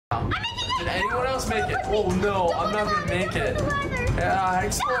anyone else make it? Oh no, I'm not gonna make it. Yeah,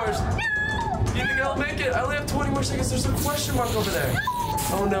 explorers. Do you think I'll make it? I only have 20 more seconds. There's a question mark over there.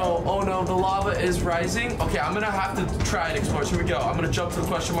 Oh no, the lava is rising. Okay, I'm gonna have to try it, explorers. Here we go. I'm gonna jump to the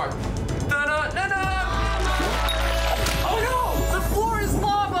question mark. Oh no, the floor is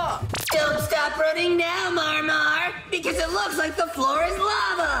lava. Don't stop running now, MarMar, because it looks like the floor is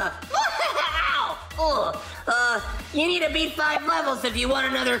lava. You need to beat 5 levels if you want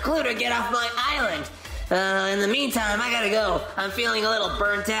another clue to get off my island. In the meantime, I gotta go. I'm feeling a little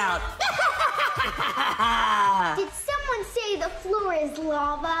burnt out. Did someone say the floor is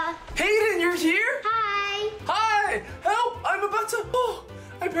lava? Hayden, you're here? Hi. Hi! Help! I'm about to... Oh,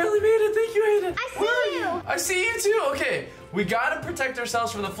 I barely made it. Thank you, Hayden. I see you. I see you too. Okay, we gotta protect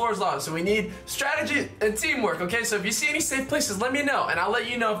ourselves from the floor's lava, so we need strategy and teamwork, okay? So if you see any safe places, let me know, and I'll let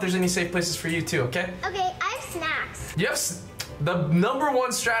you know if there's any safe places for you too, okay? Okay, I have snacks. Yes. The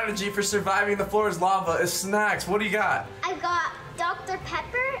 #1 strategy for surviving the floor's lava is snacks. What do you got? I've got Dr.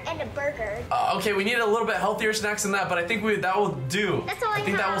 Pepper and a burger. Okay, we need a little bit healthier snacks than that, but I think that will do. That's all I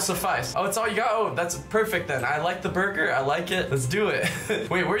think have. that will suffice. Oh, it's all you got? Oh, that's perfect then. I like the burger. I like it. Let's do it. Wait,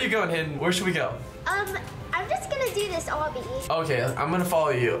 where are you going, Hayden? Where should we go? I'm just gonna do this obby. Okay, I'm gonna follow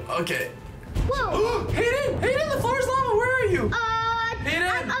you. Okay. Whoa. Hayden, the floor's lava. Where are you? Hayden.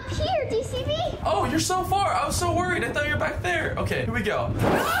 I'm up here. Do you see me? Oh, you're so far. I was so worried. I thought you were back there. Okay, here we go.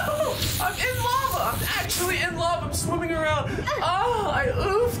 No! I'm in lava. I'm actually in lava. I'm swimming around. Oh, I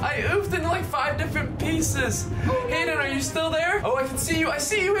oofed into like 5 different pieces. Hayden, are you still there? Oh, I can see you. I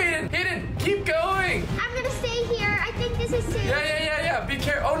see you, Hayden. Hayden, keep going. I'm gonna stay here. I think this is safe. Yeah. Be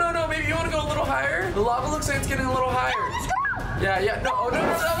careful. Oh, no. Maybe you want to go a little higher? The lava looks like it's getting a little higher. Let's go. Yeah. No. Oh, no.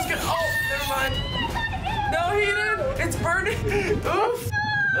 That was good. Oh, never mind. No, Hayden. It's burning. Oof.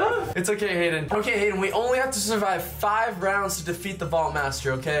 It's okay, Hayden. Okay, Hayden, we only have to survive 5 rounds to defeat the Vault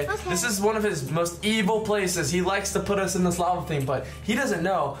Master, okay? This is one of his most evil places. He likes to put us in this lava thing, but he doesn't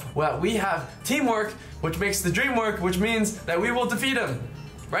know that we have teamwork, which makes the dream work, which means that we will defeat him,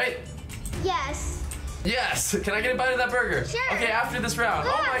 right? Yes. Yes. Can I get a bite of that burger? Sure. Okay, after this round.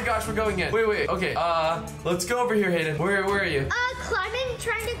 Oh my gosh, we're going in. Wait. Okay, let's go over here, Hayden. Where are you? Climbing,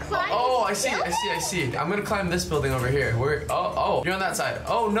 trying to climb. Oh, I this see. I'm gonna climb this building over here. Oh, you're on that side.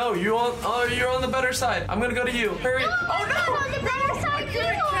 Oh no, you're on the better side. I'm gonna go to you. Hurry. No, Oh no! I'm on the better side. I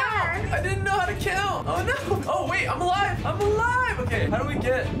couldn't count. I didn't know how to count. Oh no. Oh wait, I'm alive. Okay, how do we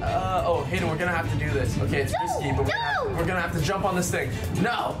get? Oh, Hayden, we're gonna have to do this. Okay, it's risky, but we're gonna have to jump on this thing.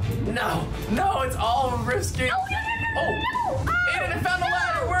 No, it's all risky. Oh, Hayden, I found a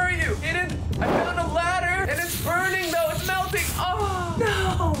ladder. Where are you? Hayden, I found a ladder, and it's burning though. It's melting. Oh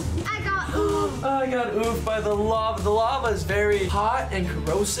no. I got oofed. I got oofed by the lava. The lava is very hot and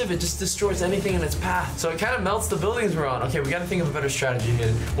corrosive. It just destroys anything in its path. So it kind of melts the buildings we're on. Okay, we gotta think of a better strategy,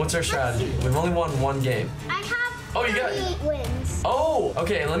 Hayden. What's our strategy? We've only won 1 game. I have 38 wins. Oh,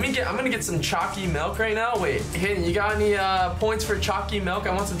 okay, I'm gonna get some chalky milk right now. Wait, Hayden, you got any points for chalky milk?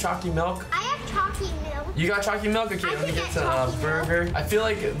 I want some chalky milk. I have chalky milk. You got chalky milk? Okay, let me get some burger. Milk. I feel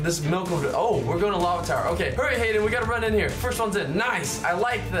like this milk will... Oh, we're going to Lava Tower. Okay, hurry, Hayden. We got to run in here. First one's in. Nice. I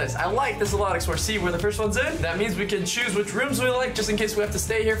like this. I like this a lot, Explorer. See, we're the first one's in. That means we can choose which rooms we like just in case we have to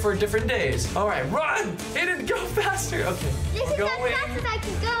stay here for different days. All right, run. Hayden, go faster. Okay. This is as fast as I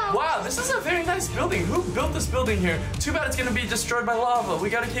can go. Wow, this is a very nice building. Who built this building here? Too bad it's going to be destroyed by lava. We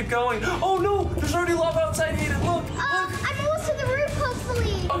got to keep going. Oh, no. There's already lava outside, Hayden. Look. I'm almost to the roof,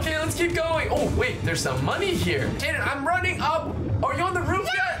 hopefully. Okay, let's keep going. Oh, wait. There's some money here. Hayden, I'm running up. Are you on the roof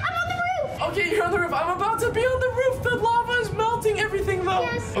yet? I'm on the roof. Okay, you're on the roof. I'm about to be on the roof. The lava is melting everything, though.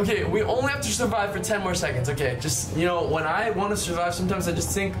 Yes. Okay, we only have to survive for 10 more seconds, okay? Just, you know, when I want to survive, sometimes I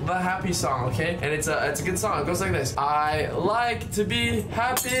just sing the happy song, okay? And it's a good song. It goes like this. I like to be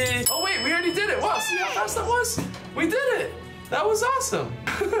happy. Oh, wait, we already did it. Wow, see how fast that was? We did it. That was awesome.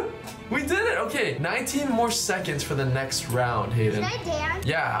 We did it. Okay, 19 more seconds for the next round, Hayden. Should I dance?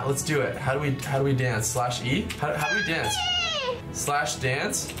 Yeah, let's do it. How do we dance? /E? How do we dance?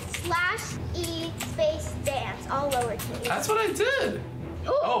 /dance? /E space dance, all lowercase. That's what I did.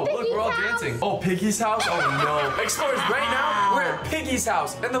 Oh, look, Piggy's we're all house. dancing. Oh, Piggy's house? Oh, no. Explorers, right now, we're at Piggy's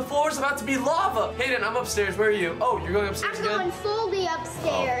house, and the floor's about to be lava. Hayden, I'm upstairs. Where are you? Oh, you're going upstairs I'm again? going fully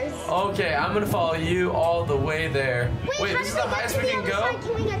upstairs. Oh. Okay, I'm going to follow you all the way there. Wait, this is the highest we can go?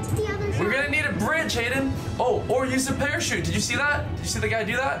 Can we get to the other side? We're going to need a bridge, Hayden. Oh, or use a parachute. Did you see that? Did you see the guy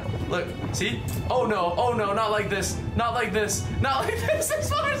do that? Look, see? Oh, no, not like this. Not like this. Not like this.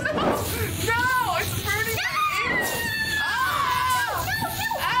 Explorers, no. No, it's burning my ears.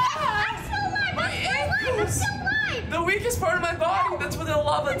 I'm still alive. The weakest part of my body. That's where the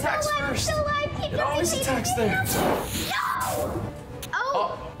lava attacks first. I'm still alive. It always attacks there. No.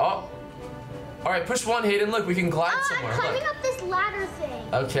 Oh. All right, push 1, Hayden. Look, we can glide somewhere. I'm climbing Look. up this ladder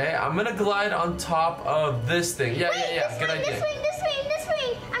thing. Okay, I'm gonna glide on top of this thing. Yeah. Good idea. This way.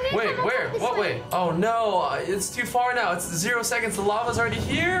 I'm gonna Wait, climb on where? top this What way? Oh no, it's too far now. It's 0 seconds. The lava's already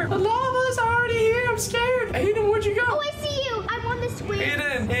here. The lava's already here. I'm scared. Hayden, where'd you go? Oh, I see you. I'm on this swing.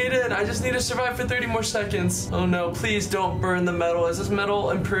 Hayden, I just need to survive for 30 more seconds. Oh no, please don't burn the metal. Is this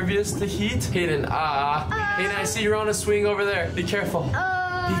metal impervious to heat? Hayden, Hayden, I see you're on a swing over there. Be careful.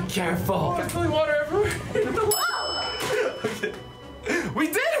 Be careful. There's really water everywhere. Okay. We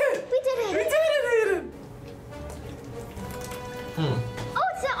did it! We did it. We did it, Hayden! Oh,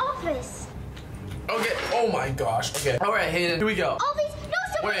 it's the office. Okay, oh my gosh. Okay. All right, Hayden, here we go. All these. No,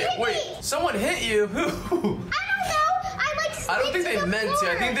 someone hit me. Someone hit you? Who? I don't know. I don't think they meant to.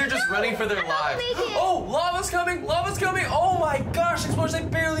 I think they're just running for their lives. Make it. Oh, lava's coming! Lava's coming! Oh my gosh, Explorers, I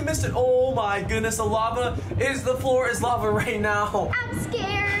barely missed it. Oh my goodness, the floor is lava right now. I'm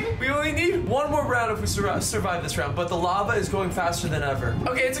scared. We only need one more round if we survive this round, but the lava is going faster than ever.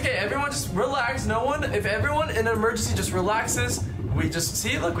 Okay, it's okay. Everyone just relax. If everyone in an emergency just relaxes, we just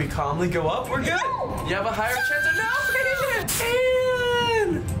see, look, we calmly go up. We're good. No. You have a higher chance of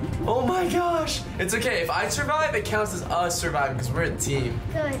Hayden! Oh my gosh. It's okay. If I survive, it counts as us surviving because we're a team.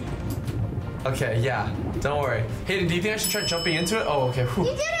 Good. Okay, yeah. Don't worry. Hayden, do you think I should try jumping into it? Oh, okay. Whew.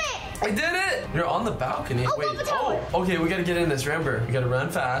 You did it. I did it! You're on the balcony. Oh, Wait. Lava Tower. Oh, okay, we gotta get in this. Remember, we gotta run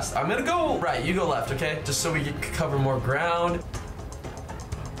fast. I'm gonna go right. You go left, okay? Just so we can cover more ground.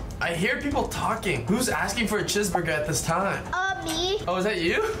 I hear people talking. Who's asking for a cheeseburger at this time? Me. Oh, is that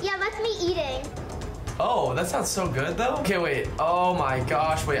you? Yeah, that's me eating. Oh, that sounds so good, though. Okay, wait. Oh my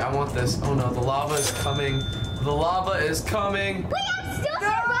gosh. Wait, I want this. Oh no, the lava is coming. The lava is coming. Wait, I'm still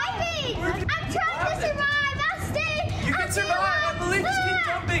surviving. I'm trying to survive. I'll stay. You can survive. I believe. Just keep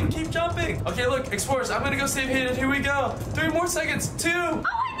jumping. Keep jumping. Okay, look, Explorers. I'm gonna go save Hayden. Here we go. 3 more seconds. 2, 1.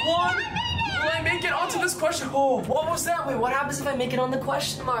 Will I make it onto this question? Oh, What was that? Wait, what happens if I make it on the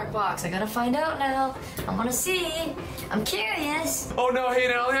question mark box? I gotta find out now. I wanna see. I'm curious. oh no,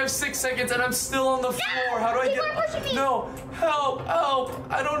 Hayden. I only have 6 seconds and I'm still on the floor. How do I People are pushing get? me. No, help!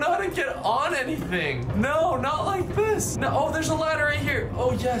 I don't know how to get on anything. No, not like this. No. Oh, there's a ladder right here.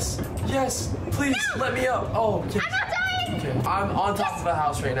 Oh yes, Please let me up. Oh, yes. I'm not dying. Okay, I'm on top of a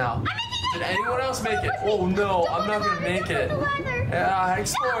house right now. I'm making it. Did anyone else make it? Don't Oh no, Don't I'm not gonna make it. Don't put the ladder. Yeah,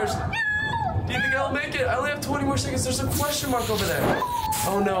 Explorers. No. Do you think I'll make it? I only have 20 more seconds. There's a question mark over there.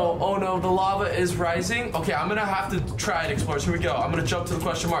 Oh no, the lava is rising. Okay, I'm gonna have to try it, Explorers. Here we go. I'm gonna jump to the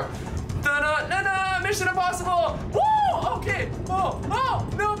question mark. Da-da, Mission Impossible! Woo! Okay. Oh,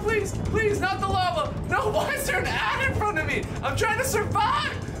 no, please, not the lava. No, why is there an ad in front of me? I'm trying to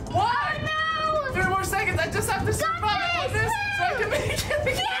survive. Why? Oh, no. 3 more seconds. I just have to survive on this so I can make it.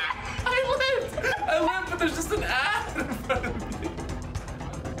 Yeah. I lived, but there's just an ad in front of me.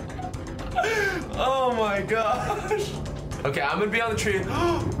 Oh my gosh. Okay, I'm gonna be on the tree.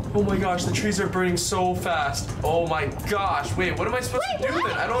 Oh my gosh, the trees are burning so fast. Oh my gosh. Wait, what am I supposed to do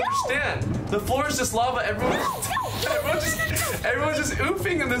then? I don't understand. The floor is just lava. Everyone's just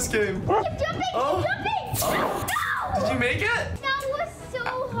oofing in this game. Keep jumping. Oh. Keep jumping. Oh. Did you make it? That was so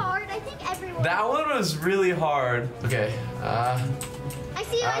hard. I think everyone. That one was really hard. Okay. I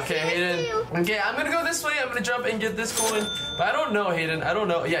see you. Okay, Hayden. Okay, I'm gonna go this way. I'm gonna jump and get this going. But I don't know, Hayden. I don't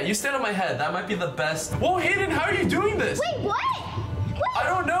know. Yeah, you stand on my head. That might be the best. Whoa, Hayden, how are you doing this? Wait, what? I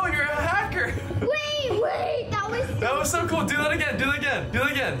don't know. You're a hacker. Wait. That was so cool. Do that again.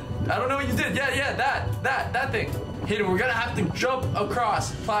 I don't know what you did. Yeah. That thing. Hayden, we're gonna have to jump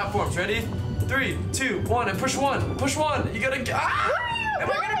across platforms. Ready? 3, 2, 1, and push 1. Push 1. You gotta. Ah! Am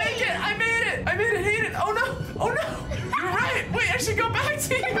I gonna make it? I made it, Hayden. Oh no. You're right. Wait, I should go back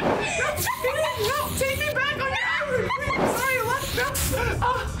to you. No, take me back on your island. Please. Sorry,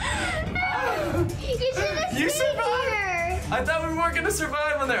 You survived. I thought we weren't gonna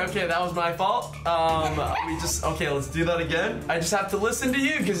survive on there. Okay, that was my fault. Okay, let's do that again. I just have to listen to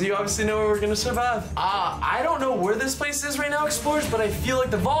you because you obviously know where we're gonna survive. I don't know where this place is right now, Explorers, but I feel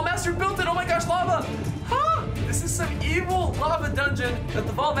like the Vault Master built it. Oh my gosh, lava. Huh? This is some evil lava dungeon that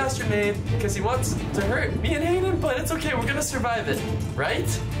the Vault Master made because he wants to hurt me and Hayden, but it's okay. We're gonna survive it. Right?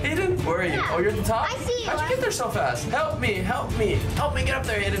 Hayden, where are you? Yeah, oh, you're at the top? I see you. How'd you get there so fast? Help me. Help me get up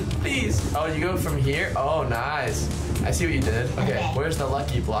there, Hayden, please. Oh, you go from here? Oh, nice. I see what you did. Okay, where's the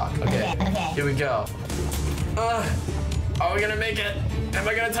lucky block? Okay, here we go. Are we gonna make it? Am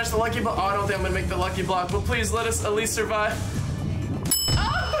I gonna touch the lucky block? Oh, I don't think I'm gonna make the lucky block, but please let us at least survive. Oh,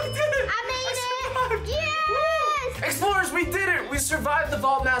 I did it! I made it! Yes! Explorers, we did it! We survived the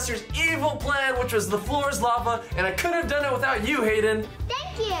Vault Master's evil plan, which was the floor's lava, and I couldn't have done it without you, Hayden.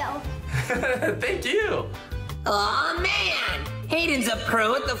 Thank you. Thank you. Aw, man! Hayden's a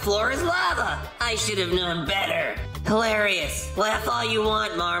pro at the floor is lava. I should have known better. Hilarious. Laugh all you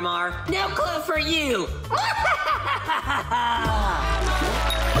want, Marmar. No clue for you.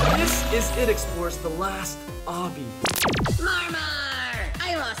 This is it, Explorers, the last obby. Marmar!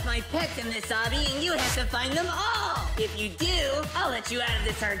 I lost my pets in this obby and you have to find them all. If you do, I'll let you out of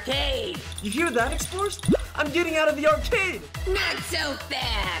this arcade. You hear that, Explorers? I'm getting out of the arcade. Not so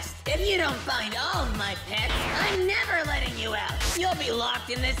fast. If you don't find all of my pets, I'm never letting you out. You'll be locked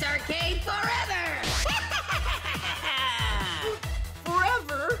in this arcade forever.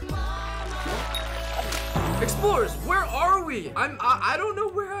 Forever? Explorers, where are we? I don't know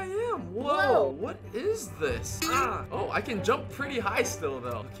where I am. Whoa, what is this? Oh, I can jump pretty high still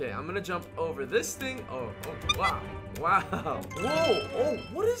though. Okay, I'm gonna jump over this thing. Oh, wow. Wow. Whoa. Oh,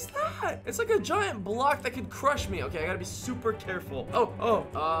 what is that? It's like a giant block that could crush me. Okay, I gotta be super careful.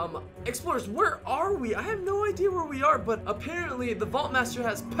 Explorers, where are we? I have no idea where we are, but apparently the Vault Master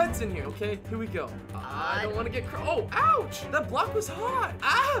has pets in here. Okay, here we go. I don't want to get oh, ouch! That block was hot.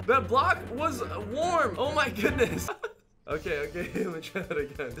 That block was warm. Oh my goodness. Okay, let me try that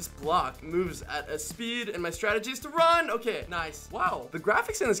again. This block moves at a speed, and my strategy is to run. Okay, nice. Wow, the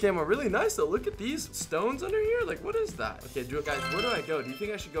graphics in this game are really nice, though. Look at these stones under here. Like, what is that? Okay, guys, where do I go? Do you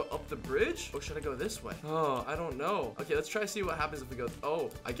think I should go up the bridge, or should I go this way? Oh, I don't know. Okay, let's try to see what happens if we go. Oh,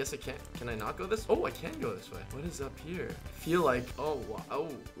 I guess I can't. Can I not go this? Oh, I can go this way. What is up here? I feel like, oh,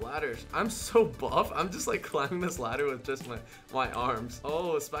 ladders. I'm so buff. I'm just like climbing this ladder with just my arms.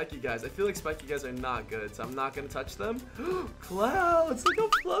 Oh, spiky guys. I feel like spiky guys are not good, so I'm not gonna touch them. Clouds, look how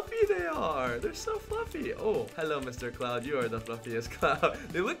fluffy they are. They're so fluffy. Oh, hello, Mr. Cloud. You are the fluffiest cloud.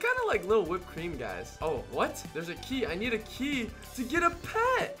 They look kind of like little whipped cream guys. Oh, what? There's a key. I need a key to get a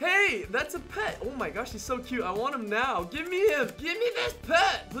pet. Hey, that's a pet. Oh my gosh, he's so cute. I want him now. Give me him. Give me this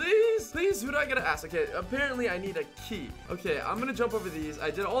pet, please. Please, who do I gotta ask? Okay, apparently I need a key. Okay, I'm gonna jump over these.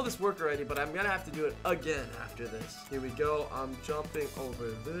 I did all this work already, but I'm gonna have to do it again after this. Here we go. I'm jumping over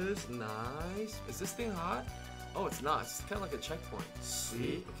this. Nice. Is this thing hot? Oh, it's not. It's kind of like a checkpoint.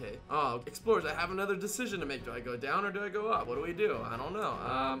 Sweet. Okay. Oh, Explorers, I have another decision to make. Do I go down or do I go up? What do we do? I don't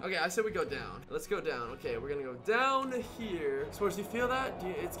know. Okay, I said we go down. Let's go down. Okay, we're gonna go down here. Explorers, do you feel that?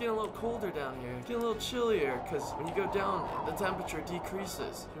 It's getting a little colder down here. It's getting a little chillier because when you go down, the temperature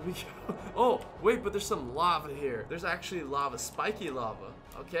decreases. Here we go. Oh, wait, but there's some lava here. There's actually lava, spiky lava.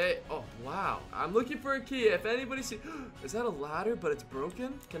 Okay. Oh, wow. I'm looking for a key. If anybody see, is that a ladder, but it's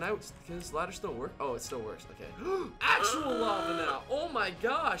broken? Can this ladder still work? Oh, it still works. Okay. Actual lava now. Oh my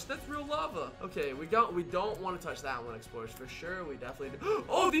gosh, that's real lava. Okay, we don't want to touch that one, Explorers, for sure. We definitely do.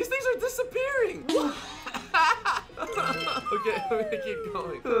 Oh, these things are disappearing. Okay, I'm gonna keep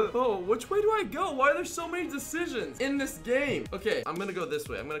going. Oh, which way do I go? Why are there so many decisions in this game? Okay, I'm gonna go this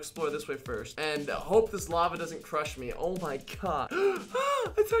way. I'm gonna explore this way first and hope this lava doesn't crush me. Oh my god.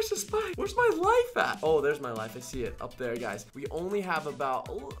 I touched a spike. Where's my life at? Oh, there's my life. I see it up there, guys. We only have about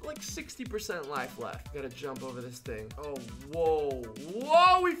like 60% life left. Gotta jump over this thing. Oh, whoa.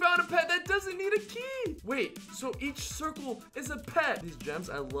 Whoa, we found a pet that doesn't need a key. Wait, so each circle is a pet. These gems,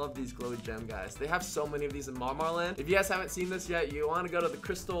 I love these glowy gem guys. They have so many of these in MarMar Land. If you guys haven't seen this yet, you want to go to the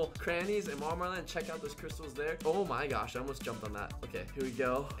crystal crannies in MarMar Land, check out those crystals there. Oh my gosh, I almost jumped on that. Okay, here we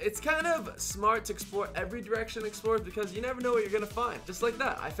go. It's kind of smart to explore every direction, Explorers, because you never know what you're gonna find. Just like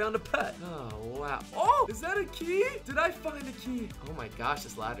that, I found a pet. Oh, wow. Oh, is that a key? Did I find a key? Oh my gosh,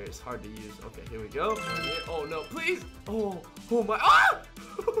 this ladder is hard to use. Okay, here we go. Oh no, please. Oh my, ah!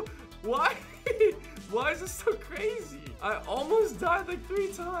 Why? Why is this so crazy? I almost died like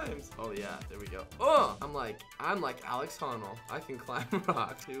 3 times. Oh yeah, there we go. Oh, I'm like Alex Honnold. I can climb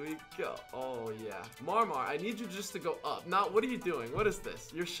rocks. Here we go. Oh yeah. MarMar, I need you just to go up. Now, what are you doing? What is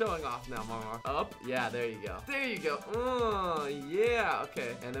this? You're showing off now, MarMar. Up? Yeah, there you go. There you go. Oh, yeah.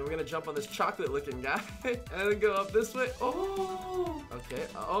 Okay, and then we're gonna jump on this chocolate looking guy and then go up this way. Oh, okay.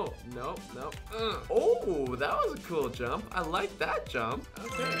 Oh, no. Oh, that was a cool jump. I like that jump.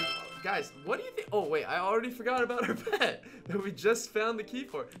 Okay. Guys, what do you think? Oh, wait, I already forgot about our pet that we just found the key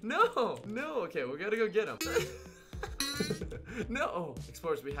for. No. Okay, we gotta go get him. No.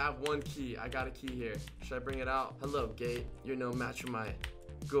 Explorers, we have one key. I got a key here. Should I bring it out? Hello, gate. You're no match for my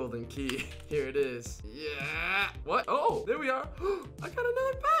golden key. Here it is. Yeah. What? Oh, there we are. I got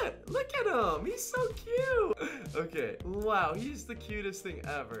another pet. Look at him. He's so cute. Okay. Wow, he's the cutest thing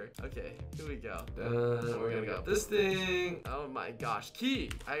ever. Okay, here we go. We're gonna go up this thing. Oh my gosh. Key.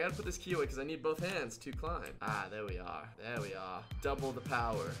 I gotta put this key away because I need both hands to climb. Ah, there we are. There we are. Double the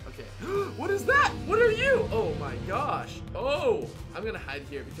power. Okay. What is that? What are you? Oh my gosh. Oh, I'm gonna hide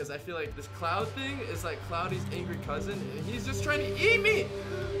here because I feel like this cloud thing is like Cloudy's angry cousin and he's just trying to eat me.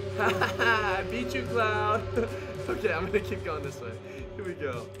 I beat you, Cloud. Okay, I'm gonna keep going this way. Here we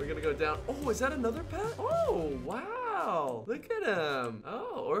go. We're gonna go down. Oh, is that another pet? Oh, wow. Look at him.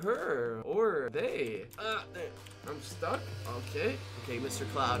 Oh, or her, or they. There. I'm stuck. Okay. Okay,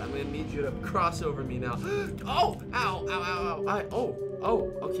 Mr. Cloud, I'm gonna need you to cross over me now. Oh, ow, ow, ow, ow.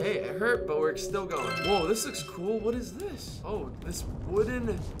 Oh, okay, it hurt, but we're still going. Whoa, this looks cool. What is this? Oh, this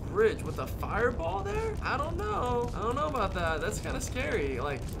wooden bridge with a fireball there? I don't know. I don't know about that. That's kind of scary.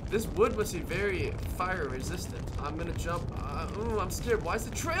 Like, this wood must be very fire resistant. I'm gonna jump. Ooh, I'm scared. Why is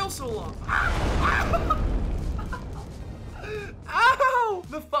the trail so long? Ow!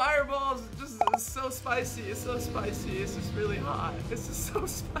 The fireballs just it's so spicy. It's so spicy. It's just really hot. It's just so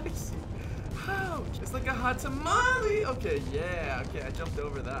spicy. Ouch. It's like a hot tamale. Okay, yeah. Okay, I jumped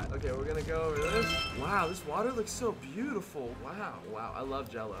over that. Okay, we're gonna go over this. Wow, this water looks so beautiful. Wow, wow. I love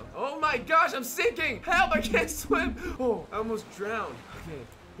Jello. Oh my gosh, I'm sinking. Help, I can't swim. Oh, I almost drowned. Okay.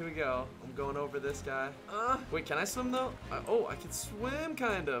 Here we go. I'm going over this guy. Wait, can I swim though? Oh, I can swim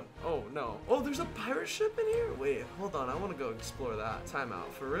kind of. Oh, no. Oh, there's a pirate ship in here? Wait, hold on. I want to go explore that. Time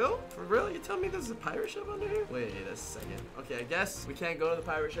out. For real? For real? You tell me there's a pirate ship under here? Wait a second. Okay, I guess we can't go to the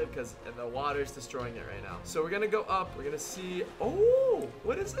pirate ship because the water's destroying it right now. So we're going to go up. We're going to see. Oh,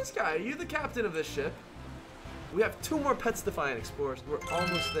 what is this guy? Are you the captain of this ship? We have 2 more pets to find, explorers. We're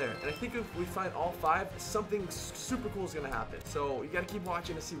almost there. And I think if we find all 5, something super cool is gonna happen. So you gotta keep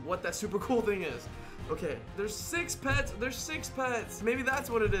watching to see what that super cool thing is. Okay, there's 6 pets. There's 6 pets. Maybe that's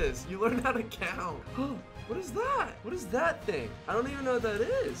what it is. You learn how to count. What is that? What is that thing? I don't even know what that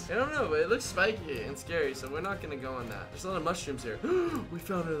is. I don't know, but it looks spiky and scary, so we're not gonna go on that. There's a lot of mushrooms here. We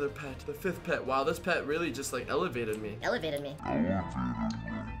found another pet. The 5th pet. Wow, this pet really just like elevated me. Elevated me.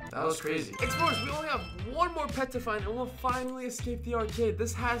 That was crazy. Explorers, we only have 1 more pet to find and we'll finally escape the arcade.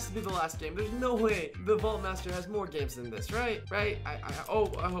 This has to be the last game. There's no way the Vault Master has more games than this, right? Right? I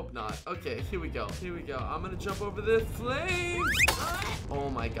hope not. Okay, here we go. Here we go. I'm gonna jump over the flame. Oh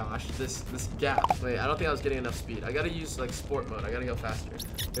my gosh, this gap. Wait, I don't think I was getting enough speed. I gotta use like sport mode. I gotta go faster.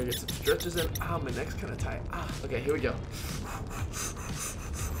 Gotta get some stretches in. Ah, my neck's kind of tight. Okay, here we go.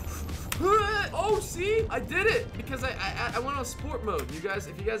 Oh, see? I did it because I went on sport mode. You guys,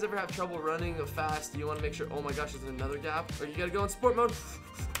 if you guys ever have trouble running fast, you want to make sure, oh my gosh, there's another gap, or you gotta go in sport mode.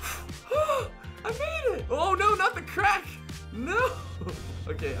 I made it. Oh no, not the crack. No.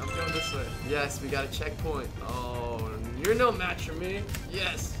 Okay, I'm going this way. Yes, we got a checkpoint. Oh, you're no match for me.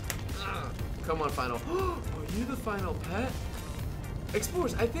 Yes. Come on, final. Are you the final pet?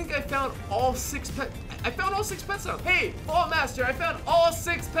 Explorers, I think I found all 6 pets. I found all 6 pets now. Hey, Vault Master, I found all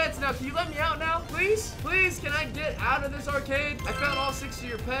 6 pets now. Can you let me out now, please? Please, can I get out of this arcade? I found all 6 of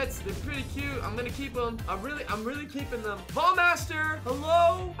your pets. They're pretty cute. I'm gonna keep them. I'm really keeping them. Vault Master,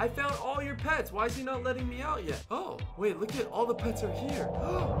 hello? I found all your pets. Why is he not letting me out yet? Oh, wait, look at all the pets are here.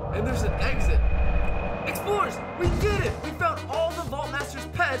 And there's an exit. Explorers, we did it. We found all the Vault Master's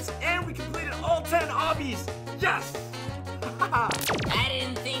pets and we completed all 10 obbies. Yes. I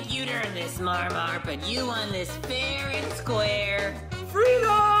didn't think you'd earn this, MarMar, but you won this fair and square.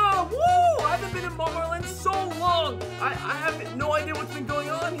 Freedom! Woo! I haven't been in MarMar's so long. I have no idea what's been going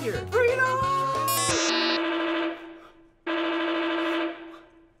on here. Freedom!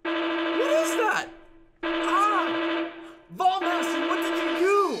 What is that? Vault Master, what did you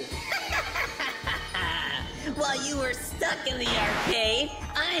do? While you were stuck in the arcade,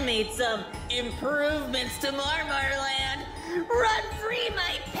 I made some improvements to MarMar Land. Run free,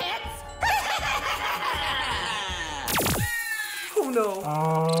 my pets! Oh no.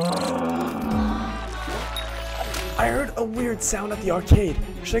 I heard a weird sound at the arcade.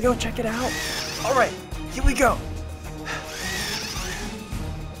 Should I go check it out? Alright, here we go.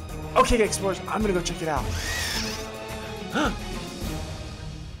 Okay, explorers, I'm gonna go check it out.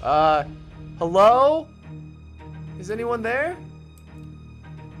 Hello? Is anyone there?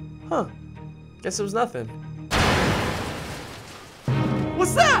 Huh. Guess it was nothing.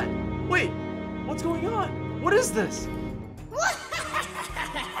 What's that? Wait, what's going on? What is this?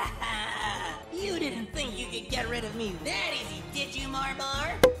 You didn't think you could get rid of me that easy, did you,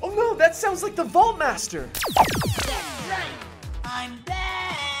 MarMar? Oh no, that sounds like the Vault Master. That's right. I'm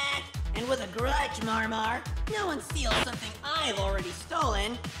back. And with a grudge, MarMar. No one steals something I've already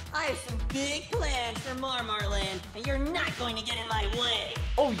stolen. I have some big plans for MarMar Land, and you're not going to get in my way.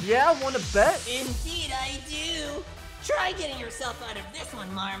 Oh yeah? Want to bet? Indeed I do. Try getting yourself out of this one,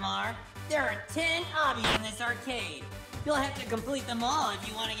 MarMar. There are 10 obbies in this arcade. You'll have to complete them all if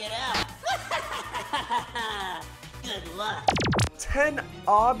you want to get out. Good luck. 10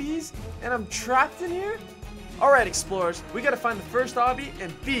 obbies? And I'm trapped in here? Alright, explorers. We gotta find the first obby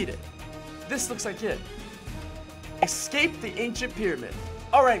and beat it. This looks like it. Escape the ancient pyramid.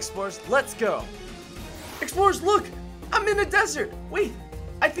 Alright, explorers, let's go. Explorers, look! I'm in a desert. Wait,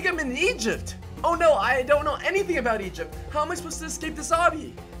 I think I'm in Egypt. Oh no, I don't know anything about Egypt. How am I supposed to escape this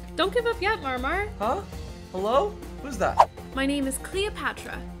obby? Don't give up yet, MarMar. Huh? Hello? Who's that? My name is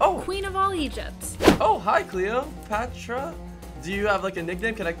Cleopatra, Oh. Queen of all Egypt. Oh, hi, Cleopatra. Do you have like a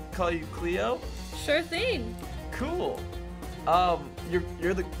nickname? Can I call you Cleo? Sure thing. Cool.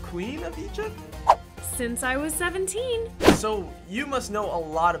 You're the Queen of Egypt? Since I was 17. So you must know a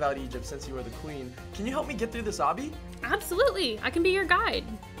lot about Egypt since you were the queen. Can you help me get through this obby? Absolutely, I can be your guide.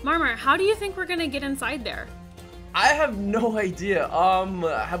 MarMar, how do you think we're gonna get inside there? I have no idea.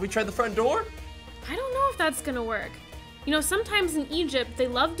 Have we tried the front door? I don't know if that's gonna work. You know, sometimes in Egypt, they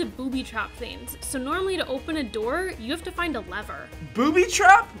love to booby trap things. So normally to open a door, you have to find a lever. Booby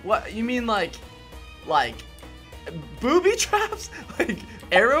trap? What, you mean like booby traps? Like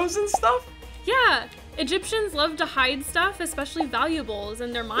arrows and stuff? Yeah, Egyptians love to hide stuff, especially valuables,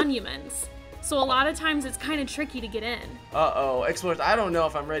 in their monuments. So a lot of times it's kind of tricky to get in. Uh-oh, explorers, I don't know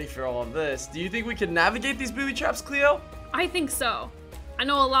if I'm ready for all of this. Do you think we can navigate these booby traps, Cleo? I think so. I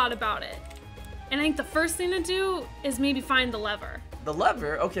know a lot about it. And I think the first thing to do is maybe find the lever. The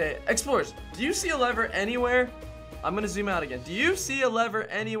lever? Okay, explorers, do you see a lever anywhere? I'm gonna zoom out again. Do you see a lever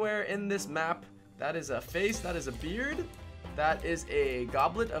anywhere in this map? That is a face, that is a beard. That is a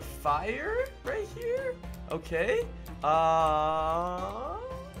goblet of fire right here. Okay.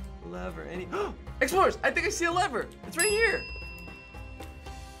 Lever, explorers, I think I see a lever. It's right here.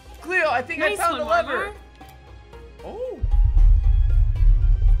 Cleo, I think Nice I found one, the lever. MarMar. Oh.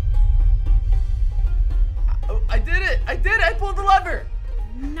 I did it. I pulled the lever.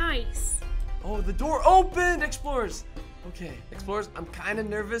 Nice. Oh, the door opened, explorers. Okay, explorers, I'm kind of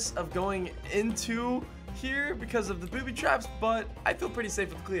nervous of going into here because of the booby traps, but I feel pretty safe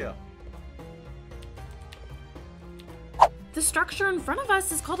with Cleo. The structure in front of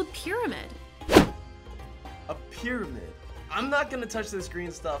us is called a pyramid. A pyramid. I'm not gonna touch this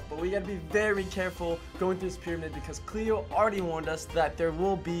green stuff, but we gotta be very careful going through this pyramid because Cleo already warned us that there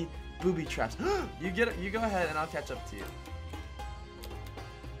will be booby traps. You go ahead and I'll catch up to you.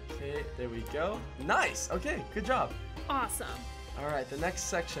 Okay, there we go. Nice. Okay, good job. Awesome. All right, the next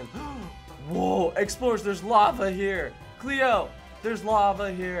section. Whoa, explorers, there's lava here. Cleo, there's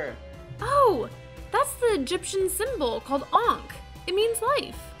lava here. Oh, that's the Egyptian symbol called Ankh. It means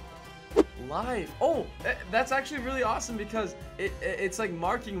life. Life. Oh, that's actually really awesome because it's like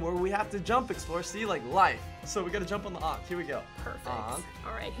marking where we have to jump, explore. See, like life. So we gotta jump on the Ankh. Here we go. Perfect. Ankh.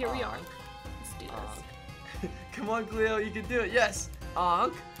 All right, here we are. Ankh. Let's do this. Ankh. Come on, Cleo, you can do it. Yes.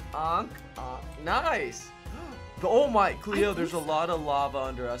 Ankh, Ankh, Ankh. Nice. Oh my, Cleo, there's a lot of lava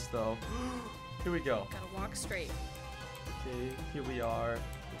under us though. Here we go. Gotta walk straight. Okay, here we are.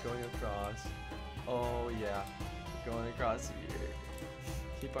 We're going across. Oh yeah, we're going across here.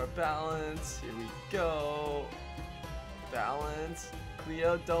 Keep our balance. Here we go. Balance.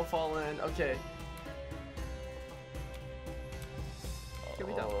 Cleo, don't fall in. Okay. Here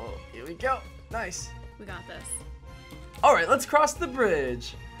we go. Oh, here we go. Nice. We got this. All right, let's cross the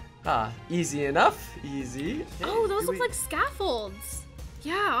bridge. Ah, easy enough. Easy. Okay, Oh, those look like scaffolds.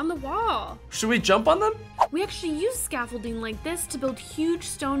 Yeah, on the wall. Should we jump on them? We actually use scaffolding like this to build huge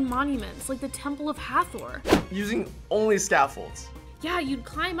stone monuments like the Temple of Hathor. Using only scaffolds. Yeah, you'd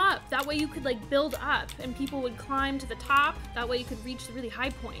climb up. That way you could like build up and people would climb to the top. That way you could reach the really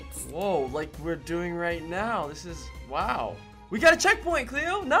high points. Whoa, like we're doing right now. This is, wow. We got a checkpoint,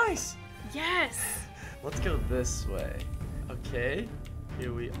 Cleo. Nice. Yes. Let's go this way. Okay,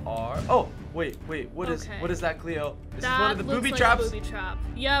 here we are. Oh, wait, what is that, Cleo? Is this one of the booby traps? Like a booby trap.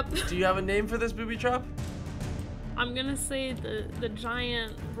 Yep. Do you have a name for this booby trap? I'm gonna say the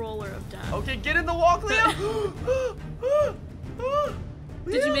giant roller of death. Okay, get in the wall, Cleo.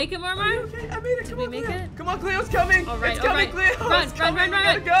 Did you make it, MarMar? Are you okay? I made it. Did Come we on, make Cleo. it? Come on, Cleo, it's coming. All right, it's coming, all right. Cleo. Run, It's coming. run, We run.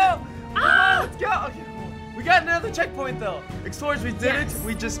 gotta go. Come on, let's go. Okay. We got another checkpoint though. Explorers, we did Yes.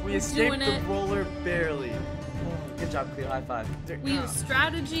 it. We escaped doing the it. roller barely. Oh, good job, Cleo. High five. We use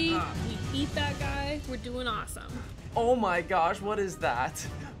strategy. We beat that guy. We're doing awesome. Oh my gosh, what is that?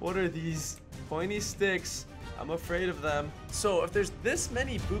 What are these pointy sticks? I'm afraid of them. So if there's this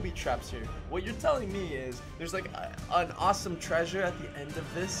many booby traps here, what you're telling me is there's like an awesome treasure at the end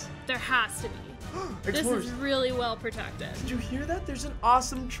of this? There has to be. This Explorers, is really well protected. did you hear that? There's an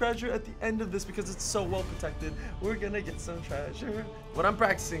awesome treasure at the end of this because it's so well protected. We're gonna get some treasure. What I'm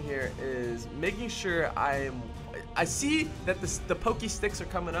practicing here is making sure I see that the pokey sticks are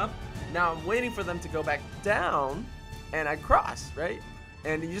coming up. Now I'm waiting for them to go back down and I cross, right?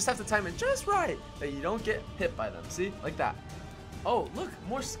 And you just have to time it just right that you don't get hit by them. See? Like that. Oh, look,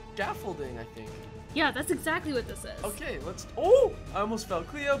 more scaffolding, I think. Yeah, that's exactly what this is. Okay, let's, oh, I almost fell.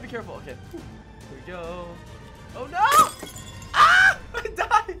 Cleo, be careful. Okay. we go. Oh no! Ah! I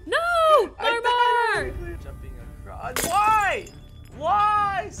died! No! I Marmar! died. Jumping across. Why?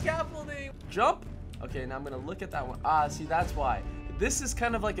 Why? Scaffolding. Jump. Okay, now I'm gonna look at that one. Ah, see, that's why. This is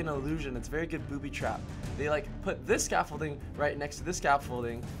kind of like an illusion. It's a very good booby trap. They like put this scaffolding right next to this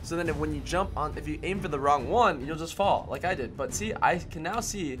scaffolding. So then when you jump on, if you aim for the wrong one, you'll just fall like I did. But see, I can now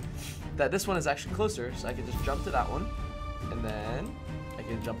see that this one is actually closer. So I can just jump to that one. And then I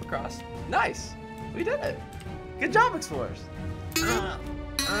can jump across. Nice. We did it. Good job, explorers.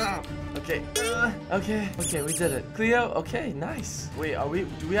 Okay. Okay, we did it. Cleo, okay, nice. Wait,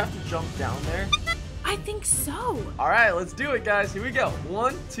 do we have to jump down there? I think so. All right, let's do it, guys. Here we go.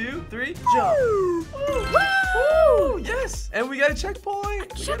 1, 2, 3, jump. Woo! Yes. And we got a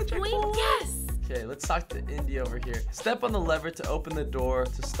checkpoint. Checkpoint, yes. Okay, let's talk to Indy over here. Step on the lever to open the door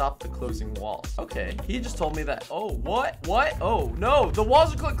to stop the closing walls. Okay, he just told me that. Oh, what? What? Oh, no, the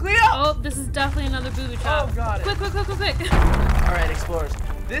walls are closed. Cleo! Oh, this is definitely another booby trap. Oh, got it. Quick. All right, explorers.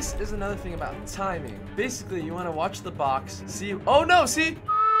 This is another thing about timing. Basically, you want to watch the box, see. Oh, no, see?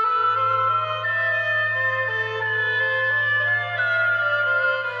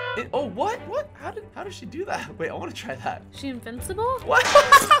 Oh, what? What? How did she do that? Wait, I want to try that. She invincible? What?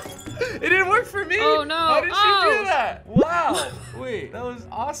 It didn't work for me. Oh, no. How did she do that? Wow. Wait, that was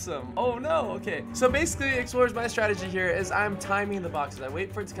awesome. Oh, no. Okay. So basically, explorers, my strategy here is I'm timing the boxes. I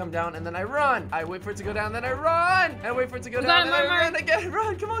wait for it to come down and then I run. I wait for it to go down, then I run. I wait for it to go down, then I run again.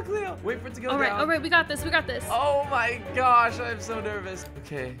 Run. Come on, Cleo. Wait for it to go down. All right. We got this. Oh my gosh, I'm so nervous.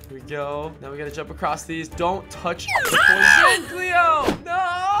 Okay, here we go. Now we gotta jump across these. Don't touch the poison, Cleo.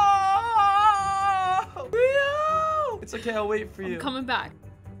 No. Cleo! It's okay, I'll wait for you. I'm coming back.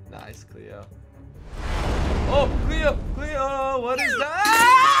 Nice, Cleo. Oh, Cleo, what is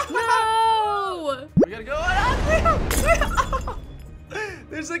that? No! We gotta go. Ah, Cleo!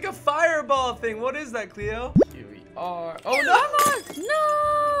 There's like a fireball thing. What is that, Cleo? Here we are. Oh,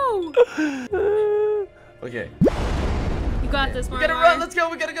 No! Okay. You got this, Marmar. We gotta run. Let's go.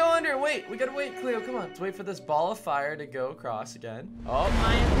 We gotta go under. Wait. We gotta wait, Cleo. Come on. Let's wait for this ball of fire to go across again. Oh. In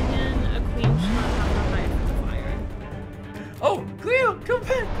my opinion, a queen should not have the height of the fire. Oh, Cleo, come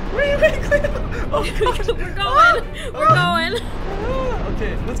back. Wait, Cleo. Oh, gosh. We're going.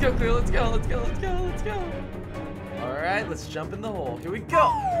 Okay, let's go, Cleo. Let's go. All right, let's jump in the hole. Here we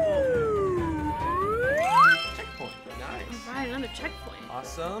go. Checkpoint. Nice. All right, another checkpoint.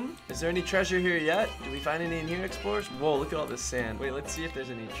 Awesome. Is there any treasure here yet? Do we find any in here, explorers? Whoa, look at all this sand. Wait, let's see if there's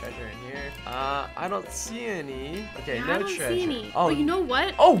any treasure in here. I don't see any. Okay, yeah, no I don't treasure. see any. Oh, but you know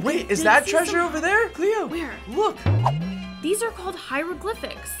what? Oh, wait, is Did that see treasure some- over there? Cleo. Where? Look. These are called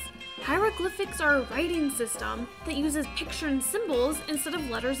hieroglyphics. Hieroglyphics are a writing system that uses picture and symbols instead of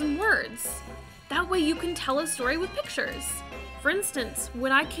letters and words. That way you can tell a story with pictures. For instance,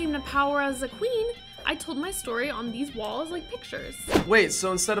 when I came to power as a queen, I told my story on these walls like pictures. Wait,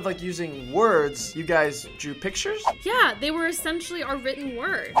 so instead of like using words, you guys drew pictures? Yeah, they were essentially our written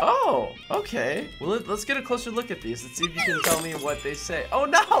word. Oh, okay. Well, let's get a closer look at these. Let's see if you can tell me what they say. Oh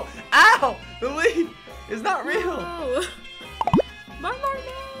no! Ow! The leaf is not real. No. Marmar,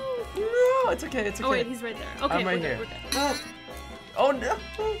 no. No, it's okay. Oh wait, he's right there. Okay, I'm right we're here. good, we're good. Oh no!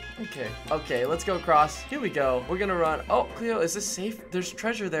 Okay, let's go across. Here we go. We're gonna run. Oh, Cleo, is this safe? There's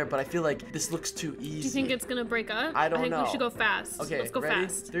treasure there, but I feel like this looks too easy. Do you think it's gonna break up? I don't think know. we should go fast. Okay, let's go ready?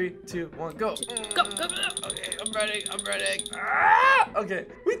 fast. 3, 2, 1, go. Go. Okay, I'm ready. Ah! Okay,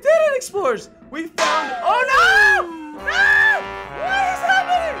 we did it, explorers. We found. Oh no! No! What is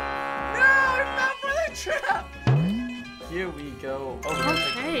happening? No, I fell for the trap. Here we go. Oh,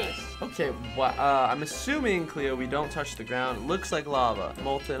 Okay. Okay, I'm assuming, Cleo, we don't touch the ground. It looks like lava.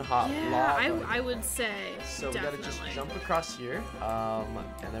 Molten hot Yeah, lava. I would say. So we definitely. gotta just jump across here.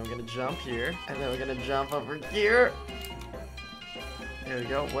 And then we're gonna jump here. And then we're gonna jump over here. There we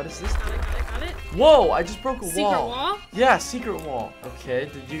go. What is this? Got it. Whoa, I just broke a wall. Secret wall? Yeah, secret wall. Okay,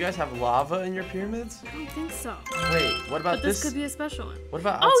 did you guys have lava in your pyramids? I don't think so. Wait, what about But this could be a special one. What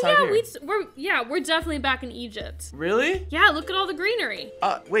about Oh outside yeah, here? we're definitely back in Egypt. Really? Yeah, look at all the greenery.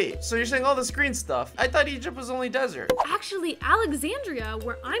 Wait, so you're saying all this green stuff? I thought Egypt was only desert. Actually, Alexandria,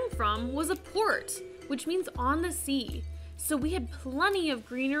 where I'm from, was a port, which means on the sea. So we had plenty of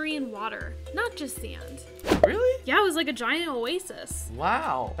greenery and water, not just sand. Really? Yeah, it was like a giant oasis.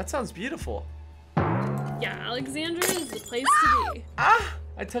 Wow, that sounds beautiful. Yeah, Alexandria is the place to be. Ah,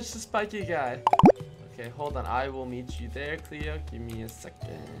 I touched the spiky guy. Okay, hold on. I will meet you there, Cleo. Give me a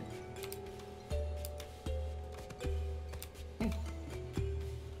second.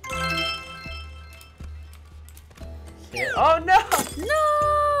 Okay. Oh no!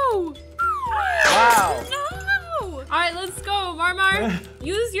 No! Wow. No! All right, let's go, Marmar.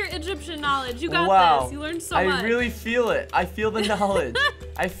 Use your Egyptian knowledge. You got Wow. this. You learned so much. I really feel it. I feel the knowledge.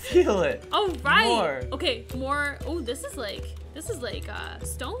 I feel it. Oh, right. More. Okay, more. Oh, this is like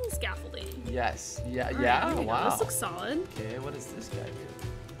stone scaffolding. Yes. Yeah. All right, Yeah. here we go. Wow. This looks solid. Okay. What does this guy do?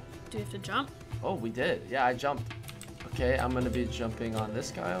 Do we have to jump? Oh, we did. Yeah, I jumped. Okay, I'm gonna be jumping on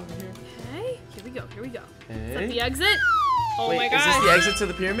this guy over here. Okay. Here we go. Here we go. Is that Okay. the exit? Oh Wait, my is gosh. this the exit to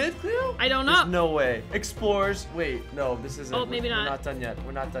the pyramid? I don't know. There's no way. Explorers. Wait, no, this isn't. Oh, maybe not. We're not done yet.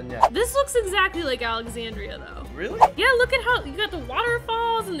 We're not done yet. This looks exactly like Alexandria, though. Really? Yeah, look at how you got the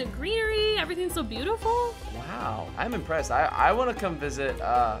waterfalls and the greenery. Everything's so beautiful. Wow, I'm impressed. I want to come visit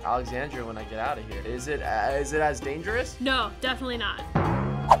Alexandria when I get out of here. Is it as dangerous? No, definitely not.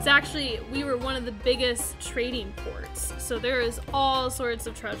 It's actually, we were one of the biggest trading ports, so there is all sorts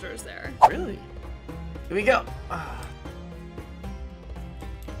of treasures there. Really? Here we go.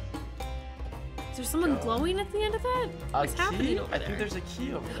 Is there someone glowing at the end of it? What's happening over I there? think there's a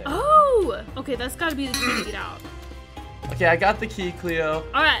key over there. Oh! Okay, that's gotta be the key to get out. Okay, I got the key, Cleo.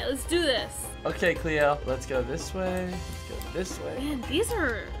 Alright, let's do this. Okay, Cleo, let's go this way. Let's go this way. Man, these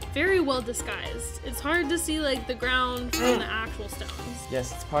are very well disguised. It's hard to see like the ground from the actual stones.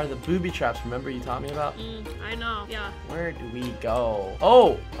 Yes, it's part of the booby traps. Remember you taught me about? I know, yeah. Where do we go?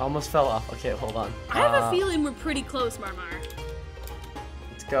 Oh, I almost fell off. Okay, hold on. I have a feeling we're pretty close, Marmar.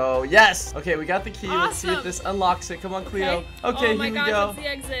 Let's go. Yes. Okay, we got the key. Let's see if Awesome. this unlocks it. Come on, Cleo. Oh Okay, my here gosh, we go. it's the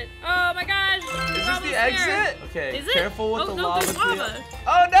exit. Oh my gosh. Is this the exit? Okay, Is it? careful with Oh, the no, lava, there's Cleo. lava.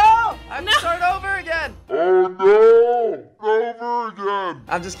 Oh no! I have No. to start over again. Oh no! Over again!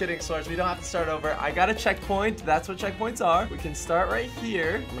 I'm just kidding, Source. We don't have to start over. I got a checkpoint. That's what checkpoints are. We can start right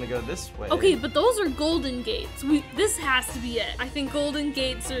here. I'm gonna go this way. Okay, but those are golden gates. This has to be it. I think golden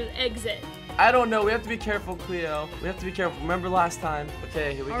gates are the exit. I don't know. We have to be careful, Cleo. We have to be careful. Remember last time?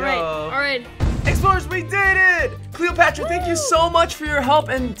 Okay, here we All go. right, all right. Explorers, we did it! Cleopatra, thank you so much for your help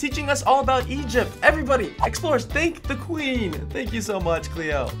and teaching us all about Egypt. Everybody, explorers, thank the queen. Thank you so much,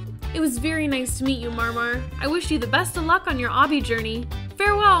 Cleo. It was very nice to meet you, Marmar. I wish you the best of luck on your obby journey.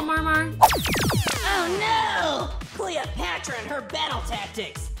 Farewell, Marmar. Oh no! Cleopatra and her battle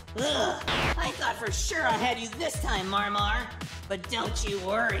tactics! Ugh! I thought for sure I had you this time, Marmar. But don't you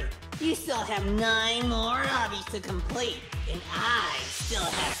worry. You still have 9 more obbies to complete. And I still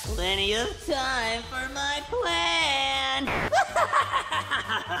have plenty of time for my plan!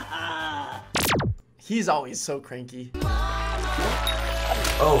 He's always so cranky.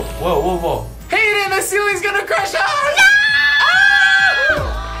 Oh, whoa, whoa, whoa. Hayden, the ceiling's gonna crush us!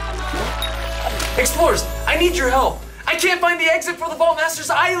 Ah! Explorers, I need your help. I can't find the exit for the Vault Master's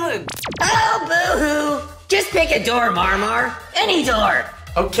Island. Oh, boo-hoo! Just pick a door, Marmar. Any door.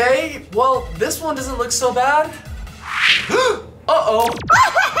 Okay, well, this one doesn't look so bad. Uh-oh.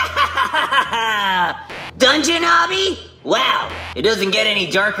 Dungeon obby? Wow, it doesn't get any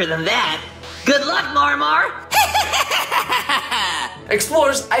darker than that. Good luck, Marmar.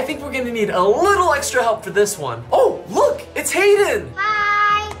 Explorers, I think we're gonna need a little extra help for this one. Oh, look, it's Hayden.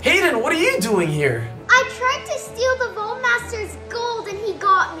 Hi. Hayden, what are you doing here? I tried to steal the Vault Master's gold and he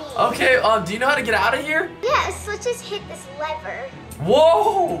got me. Okay, do you know how to get out of here? Yes, let's just hit this lever.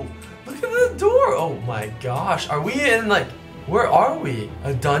 Whoa! Look at the door. Oh my gosh. Are we in where are we?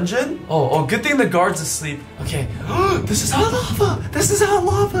 A dungeon? Oh, good thing the guard's asleep. Okay. This is hot lava. This is hot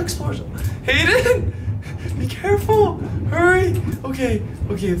lava, explorers. Hayden! Be careful. Hurry. Okay,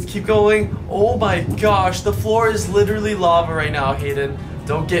 let's keep going. Oh my gosh, the floor is literally lava right now, Hayden.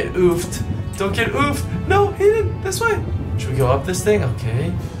 Don't get oofed. Don't get oofed. No, Hayden, this way. Should we go up this thing?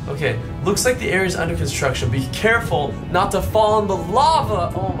 Okay. Looks like the area is under construction. Be careful not to fall in the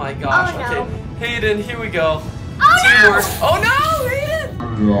lava. Oh my gosh. Oh, no. Okay, Hayden, here we go. Oh, Teamwork. no! Oh no,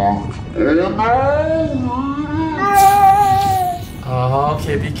 Hayden!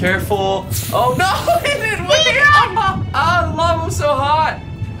 Okay, be careful. Oh no, Hayden, wait! The lava was so hot.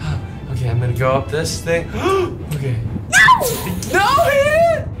 Okay, I'm gonna go up this thing. Okay. No,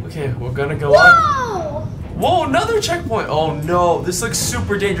 Hayden! Okay, we're gonna go up. Whoa! Whoa, another checkpoint. Oh no, this looks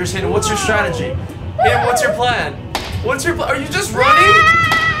super dangerous, Hayden. What's your strategy? Hayden, what's your plan? Are you just running?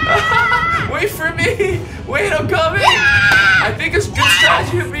 Wait for me. Wait, I'm coming. I think a good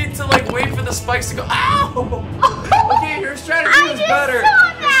strategy would be to wait for the spikes to go. Ow! Okay, your strategy was better.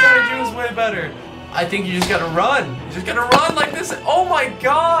 Your strategy was way better. I think you just gotta run. You just gotta run like this. Oh my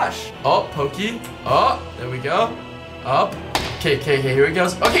gosh. Oh, Pokey. Oh, there we go. Up. Okay, here he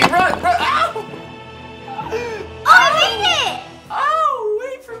goes. Okay, run. Ow! Oh, I made it! Oh,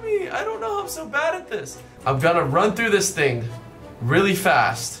 wait for me. I don't know how I'm so bad at this. I'm gonna run through this thing really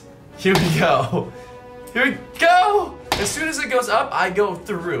fast. Here we go. Here we go. As soon as it goes up, I go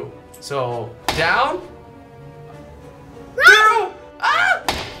through. So, down. Through. Ah!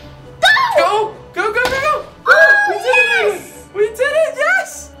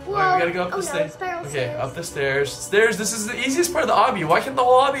 gotta go up the no, stairs. spiral Okay, stairs. up the stairs. Stairs, this is the easiest part of the obby. Why can't the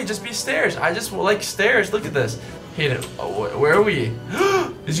whole obby just be stairs? I just like stairs. Look at this. Hayden, where are we?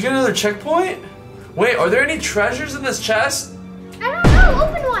 Did you get another checkpoint? Wait, are there any treasures in this chest? I don't know.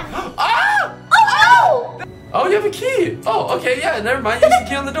 Open one. Ah! Oh no! Oh, you have a key. Oh, okay, yeah, never mind. Use the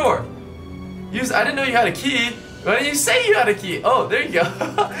key on the door. I didn't know you had a key. Why didn't you say you had a key? Oh, there you go.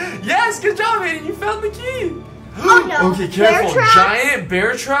 Yes, good job, Hayden. You found the key. Oh no. Okay, careful. Bear traps? Giant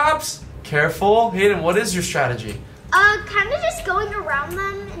bear traps. Careful. Hayden, what is your strategy? Kind of just going around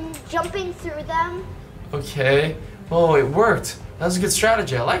them and jumping through them. Okay. Oh, it worked. That was a good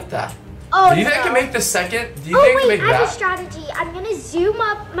strategy. I like that. Oh, Do you think I no. can make the second? Do you Oh think I wait, can I make have a that? strategy. I'm gonna zoom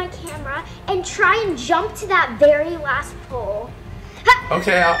up my camera and try and jump to that very last pole. Ha!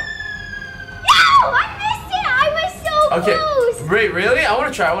 Okay. No, I missed it. I was so Okay. close. Wait, really? I want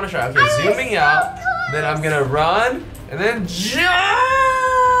to try. Okay, I was zooming so out. close. Then I'm gonna run and then jump.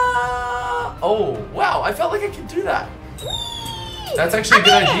 Oh, wow! I felt like I could do that. Whee! That's actually a I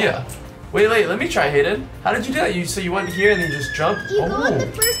good did it. idea. Wait, let me try, Hayden. How did you do that? So you went here and then you just jumped? You go on the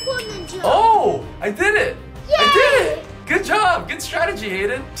first pole and then jump. Oh, I did it. I Yay! did it. Good job. Good strategy,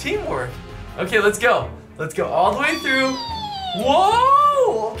 Hayden. Teamwork. Okay, let's go. Let's go all the way through.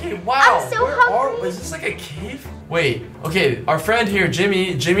 Whoa. Okay, wow. I'm so hungry. Is this like a cave? Wait. Okay, our friend here,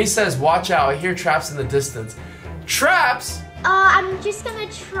 Jimmy says, watch out. I hear traps in the distance. Traps? I'm just gonna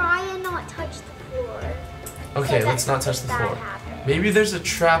try and not touch the floor. Okay, So let's not touch the that floor. happens. Maybe there's a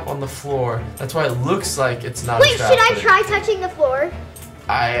trap on the floor. That's why it looks like it's not Wait, a trap. should I but it- try touching the floor?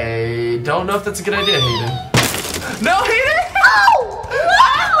 I don't know if that's a good idea, Hayden. No, Hayden!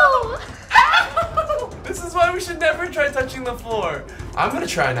 Oh! Wow! This is why we should never try touching the floor. I'm gonna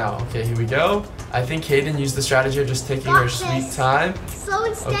try now. Okay, here we go. I think Hayden used the strategy of just taking her Got sweet this. time. Slow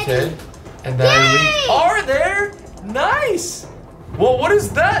and steady. Okay. And then Yay! we are there. Nice. Well, what is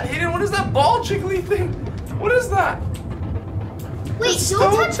that, Hayden? What is that ball jiggly thing? What is that? Wait, It's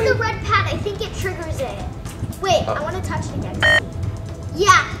don't stone touch thing. the red pad. I think it triggers it. Wait, Oh. I want to touch it again.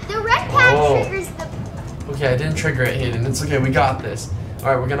 Yeah, the red pad Oh. triggers the... Okay, I didn't trigger it, Hayden. It's okay, we got this. All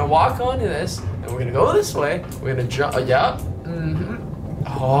right, we're gonna walk onto this, and we're gonna go this way. We're gonna jump. Yeah.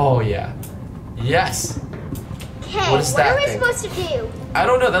 Oh yeah. Yes. Okay, What what is are that we thing? supposed to do? I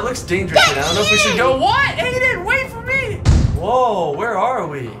don't know. That looks dangerous. Get And I don't know if we should in! go. What, Hayden? Wait for me. Whoa, where are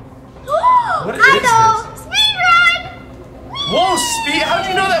we? What is I know! Speed run! Whoa, speed! How'd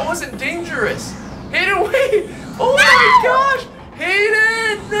you know that wasn't dangerous? Hayden, wait! Oh No! my gosh!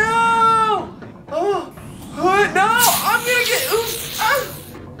 Hayden, no! Oh, no! I'm gonna get. Oops!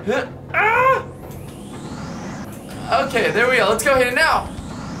 Okay, there we go. Let's go, Hayden, now!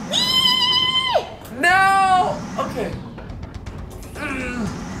 Whee! No! Okay.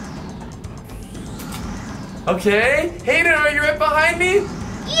 Okay. Hayden, are you right behind me?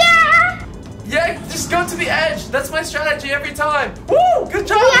 Yeah! Yeah, just go to the edge. That's my strategy every time. Woo! Good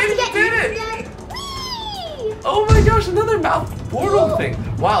job, We have Hayden. to You get did into it. that. Whee! Oh my gosh, another mouth portal thing.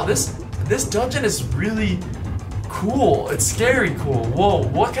 Wow, this dungeon is really cool. It's scary cool. Whoa,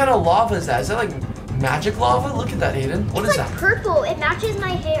 what kind of lava is that? Is that like magic lava? Look at that, Hayden. What It's is like that? purple. It matches my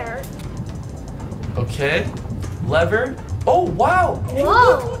hair. Okay. Lever. Oh, wow. Hey,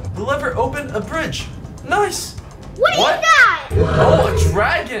 Whoa. look. The lever opened a bridge. Nice. What is What? that? Oh, a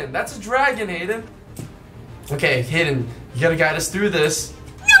dragon. That's a dragon, Hayden. Okay, Hayden, you gotta guide us through this.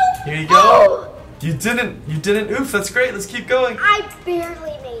 No! Here you go. Oh, You didn't. Oof, that's great. Let's keep going. I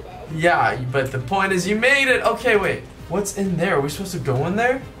barely made it. Yeah, but the point is you made it. Okay, wait. What's in there? Are we supposed to go in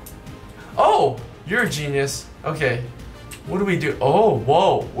there? Oh, you're a genius. Okay. What do we do? Oh,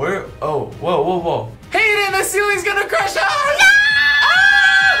 whoa. Where? Oh, whoa. Hayden, the ceiling's gonna crush us!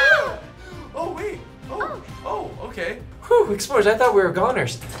 Ah! Oh, wait. Oh, okay. Whew, explorers, I thought we were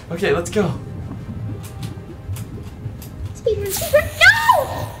goners. Okay, let's go. Speedrun.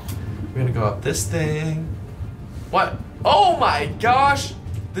 No! We're gonna go up this thing. What? Oh my gosh!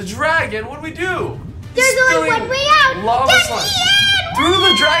 The dragon, what do we do? There's only Spilling one way out. Lava Get slime. me in! Through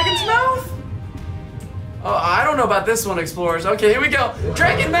the dragon's mouth? Oh, I don't know about this one, explorers. Okay, here we go.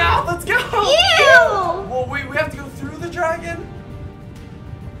 Dragon mouth, let's go. Ew! Well, wait, we have to go through the dragon?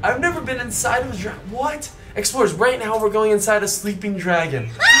 I've never been inside of a dragon. What? Explorers, right now we're going inside a sleeping dragon.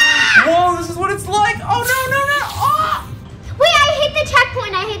 Whoa, this is what it's like. Oh, no. Oh! Wait, I hit the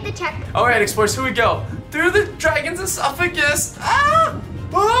checkpoint. All right, explorers, here we go. Through the dragon's esophagus. Ah!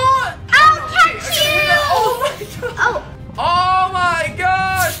 Oh! I'll Okay, catch okay, you! oh my god. Oh, Oh my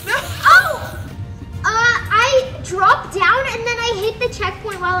gosh. No. oh! I dropped down and then I hit the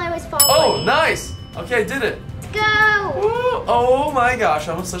checkpoint while I was falling. Oh, nice. Okay, I did it. Go! Ooh, oh my gosh,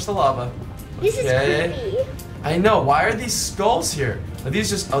 I almost touched the lava. This is Okay. creepy. I know, why are these skulls here? Are these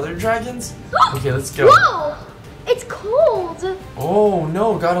just other dragons? Okay, let's go. Whoa! It's cold. Oh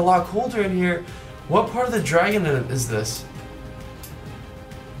no, got a lot colder in here. What part of the dragon is this?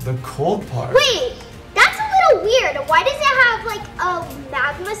 The cold part. Wait, that's a little weird. Why does it have like a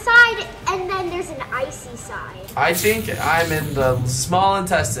magma side and then there's an icy side? I think I'm in the small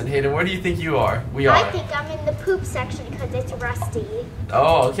intestine. Hayden, where do you think you are? We are. I think I'm in the poop section because it's rusty.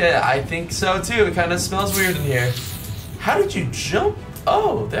 Oh, okay. I think so too. It kind of smells weird in here. How did you jump?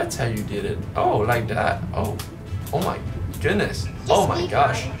 Oh, that's how you did it. Oh, like that. Oh my goodness. Oh my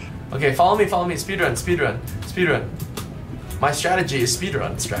gosh. Okay, follow me. Speedrun. My strategy is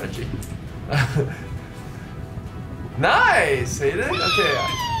speedrun strategy. Nice, Hayden. Okay.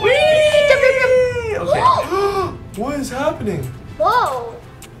 Whee! Okay. What is happening? Whoa.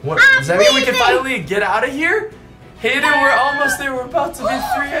 What? Does that mean we can finally get out of here? Hayden, we're almost there. We're about to be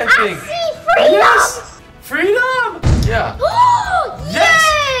free, I think. I see freedom. Yes! Freedom! Yeah. Yes!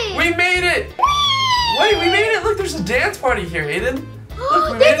 Yay! We made it! Wait, we made it! Look, there's a dance party here, Hayden.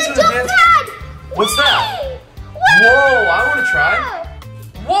 Look, we made There's it a to the jump dance. pad. What's that? Whoa! I want to try.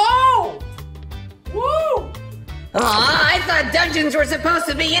 Whoa! Whoa! Aw, I thought dungeons were supposed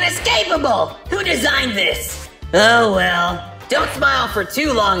to be inescapable! Who designed this? Oh well. Don't smile for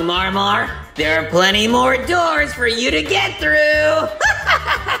too long, Marmar. There are plenty more doors for you to get through!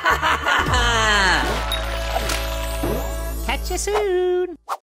 Catch you soon!